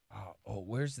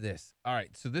where's this? All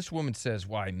right, so this woman says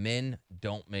why men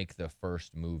don't make the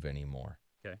first move anymore.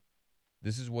 Okay.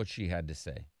 This is what she had to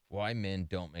say. Why men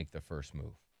don't make the first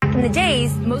move. Back in the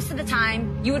days, most of the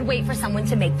time, you would wait for someone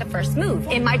to make the first move.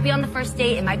 It might be on the first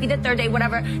date, it might be the third date,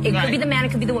 whatever. It could be the man,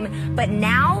 it could be the woman. But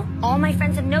now, all my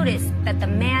friends have noticed that the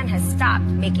man has stopped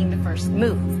making the first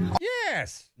move.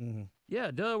 Yes. Mm-hmm.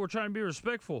 Yeah, duh. We're trying to be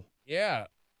respectful. Yeah.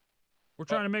 We're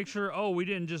trying to make sure, we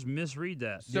didn't just misread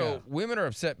that. So women are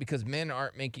upset because men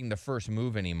aren't making the first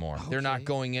move anymore. They're not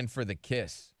going in for the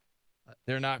kiss.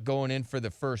 They're not going in for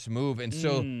the first move. And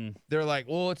so they're like,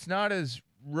 well, it's not as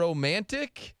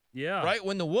romantic. Yeah. Right?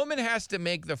 When the woman has to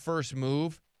make the first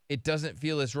move, it doesn't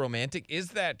feel as romantic. Is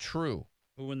that true?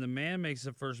 But when the man makes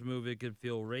the first move, it could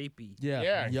feel rapey.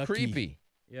 Yeah, yucky. creepy.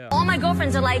 Yeah. All my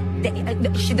girlfriends are like,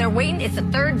 they're waiting. It's the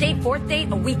third date, fourth date,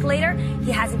 a week later.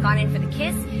 He hasn't gone in for the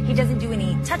kiss. He doesn't do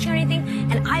any touching or anything.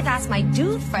 And I've asked my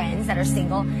dude friends that are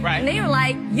single, and they were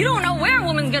like, you don't know where a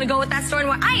woman's going to go with that story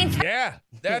anymore. I ain't. Yeah,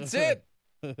 that's it.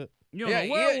 You don't know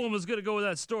where a woman's going to go with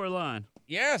that storyline.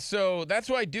 Yeah, so that's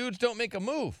why dudes don't make a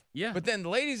move. Yeah. But then the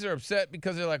ladies are upset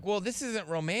because they're like, well, this isn't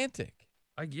romantic.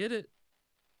 I get it.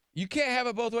 You can't have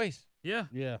it both ways. Yeah.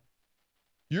 Yeah.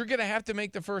 You're going to have to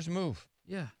make the first move.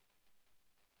 Yeah.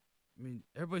 I mean,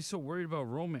 everybody's so worried about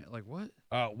romance. Like, what?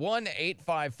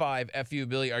 1-855-FU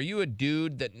Billy. Are you a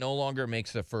dude that no longer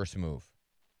makes the first move?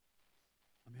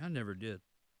 I mean, I never did.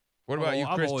 What about you,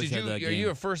 I've Chris? always had that Are game. you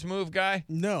a first move guy?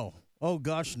 No. Oh,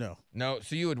 gosh, no. No,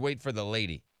 so you would wait for the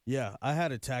lady. Yeah, I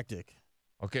had a tactic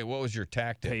Okay, what was your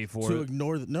tactic? Pay for to it.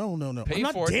 ignore the. No. Pay I'm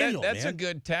not for it. Daniel, That's man. a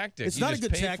good tactic. It's you not a just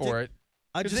good pay tactic. for it.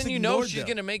 I Because just then you know ignored she's them.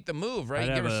 going to make the move, right?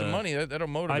 I'd Give her have some a- money. That'll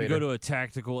motivate I'd go her. to a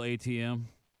tactical ATM.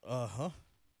 Uh-huh. Okay.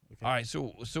 All right,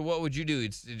 so what would you do?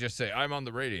 It's just say, I'm on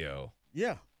the radio.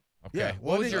 Yeah. Okay. Yeah.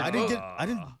 What was your I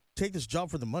didn't take this job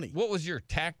for the money. What was your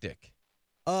tactic?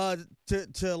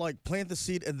 To like plant the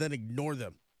seed and then ignore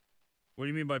them. What do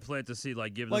you mean by plant the seed?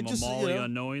 Like give Like them a just, molly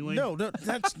unknowingly? No,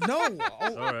 that's no.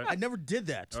 Oh, All right. I never did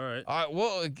that. All right. All right,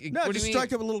 well, No, what do just you mean?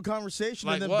 strike up a little conversation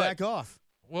Like and then what? back off.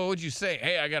 What would you say?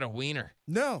 Hey, I got a wiener.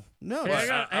 No. Hey,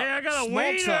 I got a Small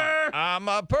wiener. talk. I'm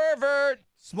a pervert.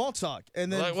 Small talk,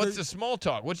 and then Like, what's the small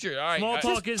talk? What's your all right? Small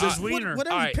talk is his wiener.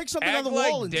 Whatever. All You right, pick something act on the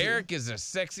like wall and Derek is a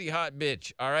sexy hot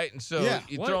bitch. All right, and so Yeah.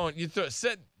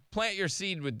 plant your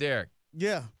seed with Derek.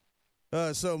 Yeah.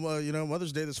 So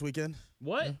Mother's Day this weekend.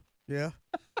 What? Yeah.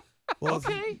 Well,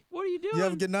 Okay. What are you doing? You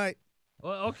have a good night.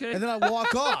 Well, okay. And then I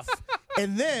walk off,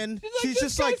 and then she's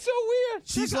just like, so weird.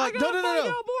 she's I like, gotta no. find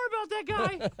out more about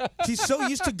that guy. She's so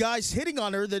used to guys hitting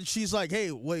on her that she's like, hey,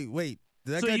 wait.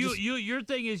 Did that So guy your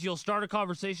thing is you'll start a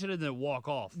conversation and then walk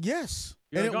off. Yes.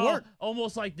 You're And like, it worked.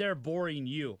 Almost like they're boring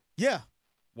you. Yeah.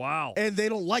 Wow. And they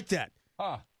don't like that.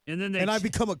 Huh. And then they And I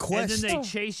become a quest. And then they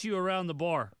chase you around the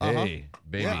bar. Hey,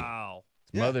 baby, Wow.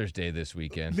 it's Mother's Day this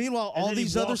weekend. Meanwhile, And all then he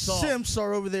these other walks off. simps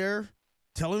are over there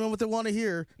telling them what they want to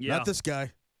hear. Yeah. Not this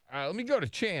guy. All right, let me go to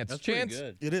Chance. That's Chance,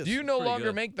 pretty good. It is. do you no pretty longer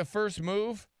good. make the first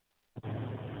move?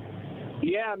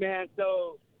 Yeah, man.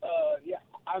 So,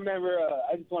 I remember.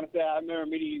 I just want to say I remember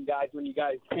meeting you guys when you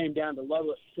guys came down to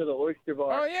Lubbock to the Oyster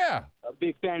Bar. Oh yeah. A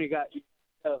big fan of you guys.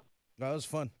 That was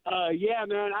fun. Yeah,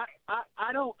 man.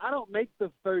 I don't make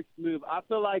the first move. I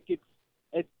feel like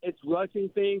it's rushing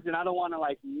things, and I don't want to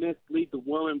like mislead the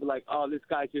woman, but like, oh, this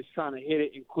guy's just trying to hit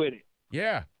it and quit it.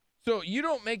 Yeah. So you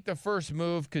don't make the first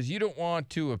move because you don't want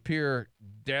to appear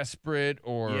desperate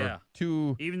or Yeah.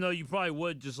 too Even though you probably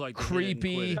would just like to hit it and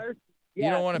creepy. quit it. First, You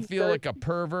don't want to too feel like a thirsty.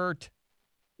 pervert.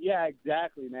 Yeah,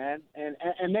 exactly, man. And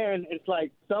then it's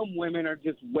like some women are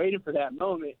just waiting for that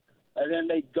moment, and then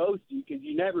they ghost you because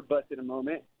you never busted a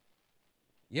moment.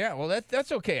 Yeah, well,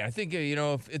 that's okay. I think,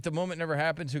 if the moment never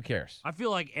happens, who cares? I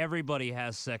feel like everybody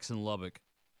has sex in Lubbock.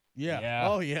 Yeah. Yeah.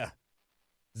 Oh, yeah.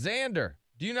 Xander,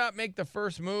 do you not make the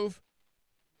first move?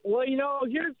 Well,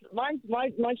 here's my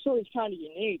story's kind of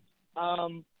unique.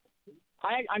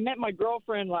 I met my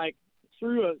girlfriend like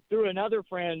through another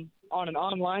friend on an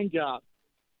online job,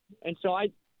 and so I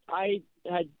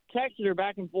had texted her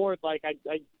back and forth. Like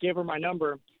I gave her my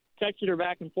number, texted her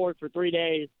back and forth for 3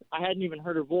 days. I hadn't even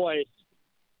heard her voice.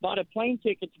 Bought a plane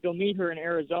ticket to go meet her in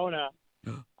Arizona,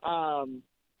 and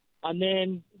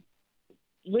then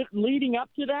leading up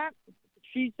to that,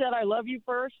 she said I love you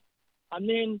first, and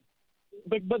then.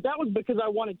 But that was because I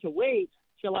wanted to wait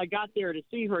till I got there to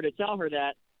see her to tell her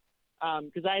that,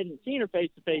 because I hadn't seen her face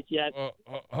to face yet.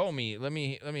 Homie, let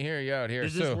me hear you out here.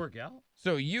 Does this work out?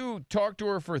 So you talked to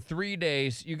her for 3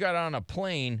 days. You got on a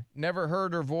plane, never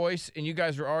heard her voice, and you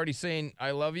guys were already saying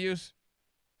 "I love yous."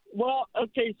 Well,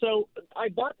 okay, so I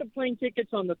bought the plane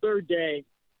tickets on the third day,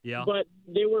 Yeah. but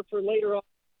they were for later on.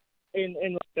 in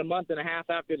like a month and a half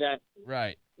after that.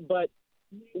 Right. But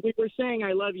we were saying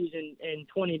I love yous in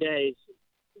 20 days.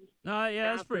 No,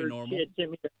 yeah, that's pretty after normal. she had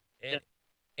sent me the-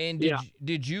 And Yeah.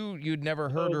 you'd never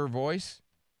heard her voice?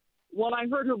 Well, I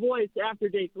heard her voice after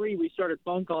day 3. We started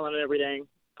phone calling and everything.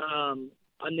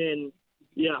 And then,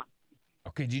 yeah.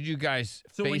 Okay, did you guys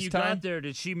So when you FaceTime? got there,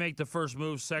 did she make the first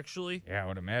move sexually? Yeah, I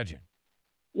would imagine.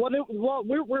 Well,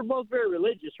 we're both very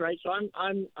religious, right? So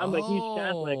I'm a huge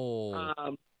Catholic.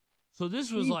 Oh. So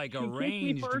this was She- like she kissed me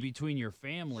arranged first. between your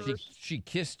families. She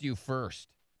kissed you first.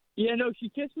 Yeah, no, she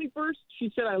kissed me first.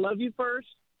 She said I love you first.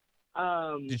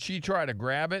 Did she try to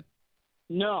grab it?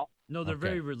 No. No, they're Okay.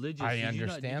 very religious. I Did you not- did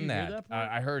understand you hear that. part?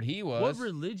 I heard he was. What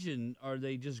religion are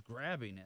they just grabbing it?